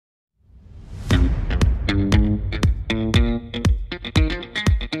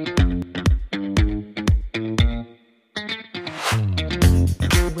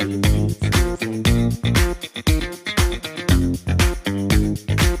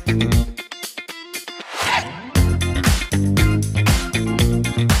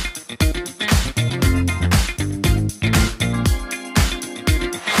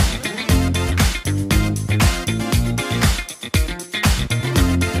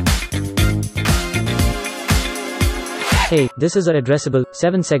Hey, this is a addressable,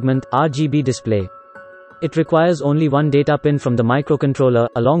 7-segment, RGB display. It requires only one data pin from the microcontroller,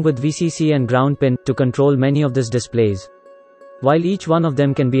 along with VCC and ground pin, to control many of these displays. While each one of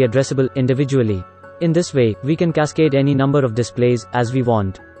them can be addressable individually. In this way, we can cascade any number of displays, as we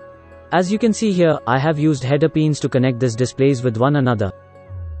want. As you can see here, I have used header pins to connect these displays with one another.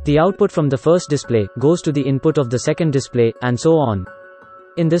 The output from the first display goes to the input of the second display, and so on.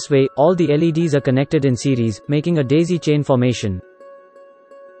 In this way, all the LEDs are connected in series, making a daisy chain formation.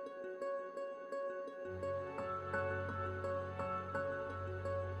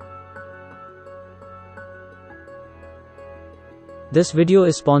 This video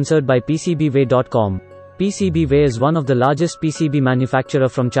is sponsored by PCBWAY.com. PCBWAY is one of the largest PCB manufacturer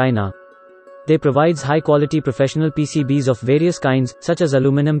from China. They provides high-quality professional PCBs of various kinds, such as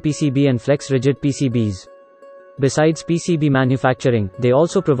aluminum PCB and flex-rigid PCBs. Besides PCB manufacturing, they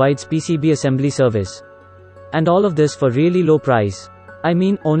also provides PCB-Assembly service. And all of this for really low price. I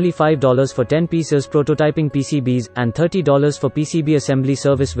mean, only $5 for 10 pieces prototyping PCBs, and $30 for PCB-Assembly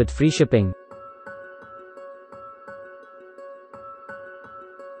service with free shipping.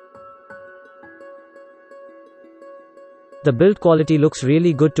 The build quality looks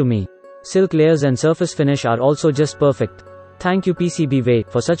really good to me. Silk layers and surface finish are also just perfect. Thank you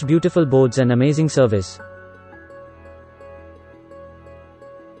PCBWAY for such beautiful boards and amazing service.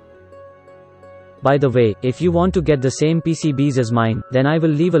 By the way, if you want to get the same PCBs as mine, then I will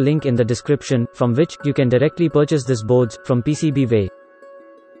leave a link in the description, from which you can directly purchase these boards from PCBWAY.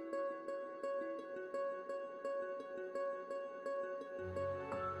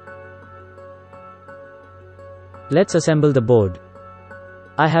 Let's assemble the board.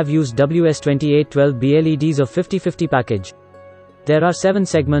 I have used WS2812b LEDs of 50/50 package. There are 7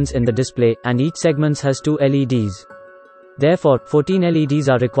 segments in the display, and each segment has 2 LEDs. Therefore, 14 LEDs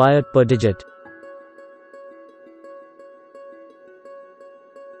are required per digit.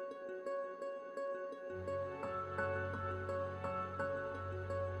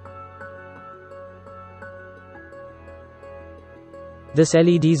 These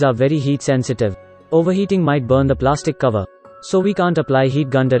LEDs are very heat sensitive. Overheating might burn the plastic cover. So we can't apply heat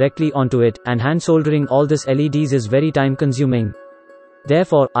gun directly onto it, and hand soldering all these LEDs is very time consuming.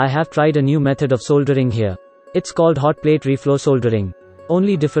 Therefore, I have tried a new method of soldering here. It's called hot plate reflow soldering.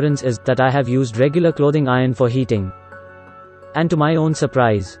 Only difference is that I have used regular clothing iron for heating. And to my own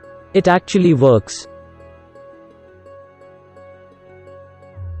surprise, it actually works.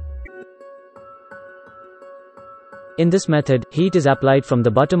 In this method, heat is applied from the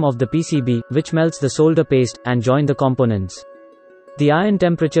bottom of the PCB, which melts the solder paste, and join the components. The iron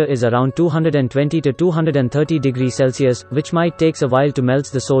temperature is around 220 to 230 degrees Celsius, which might takes a while to melt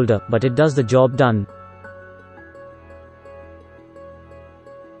the solder, but it does the job done.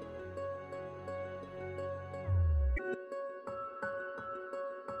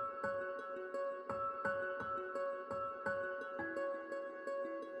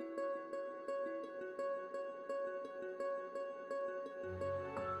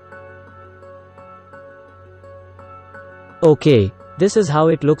 Okay, this is how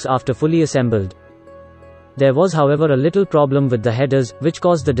it looks after fully assembled. There was however a little problem with the headers, which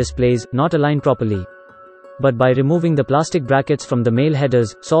caused the displays not align properly. But by removing the plastic brackets from the male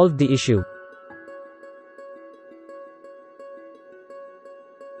headers, solved the issue.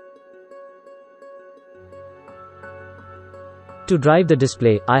 To drive the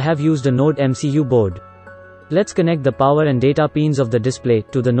display, I have used a NodeMCU board. Let's connect the power and data pins of the display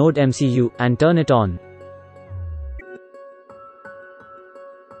to the NodeMCU, and turn it on.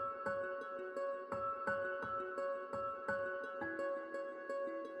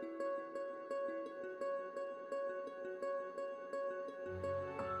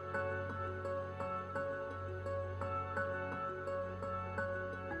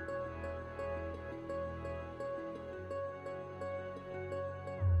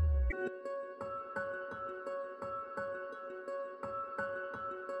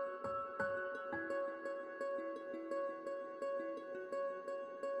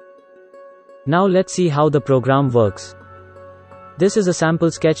 Now let's see how the program works. This is a sample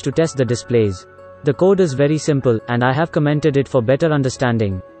sketch to test the displays. The code is very simple, and I have commented it for better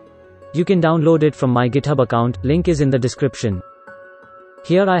understanding. You can download it from my GitHub account, link is in the description.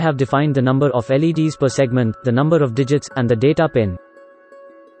 Here I have defined the number of LEDs per segment, the number of digits, and the data pin.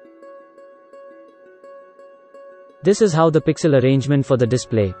 This is how the pixel arrangement for the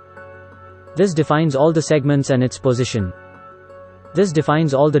display. This defines all the segments and its position. This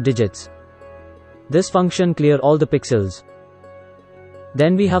defines all the digits. This function clear all the pixels.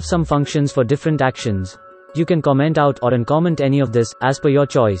 Then we have some functions for different actions. You can comment out or uncomment any of this, as per your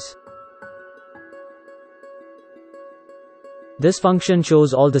choice. This function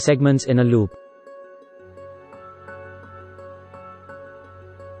shows all the segments in a loop.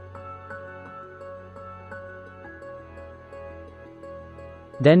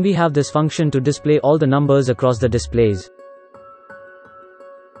 Then we have this function to display all the numbers across the displays.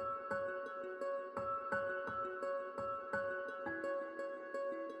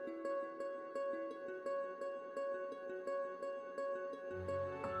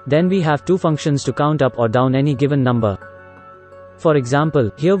 Then we have two functions to count up or down any given number. For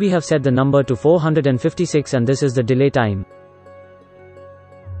example, here we have set the number to 456 and this is the delay time.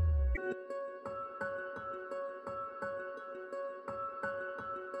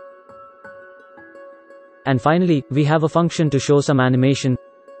 And finally, we have a function to show some animation.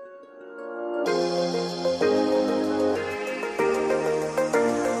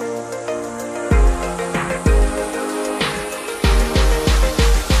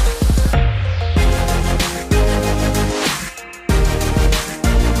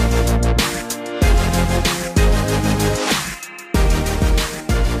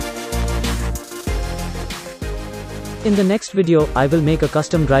 In the next video, I will make a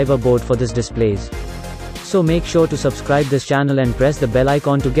custom driver board for this displays. So make sure to subscribe this channel and press the bell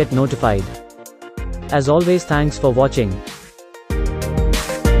icon to get notified. As always, thanks for watching.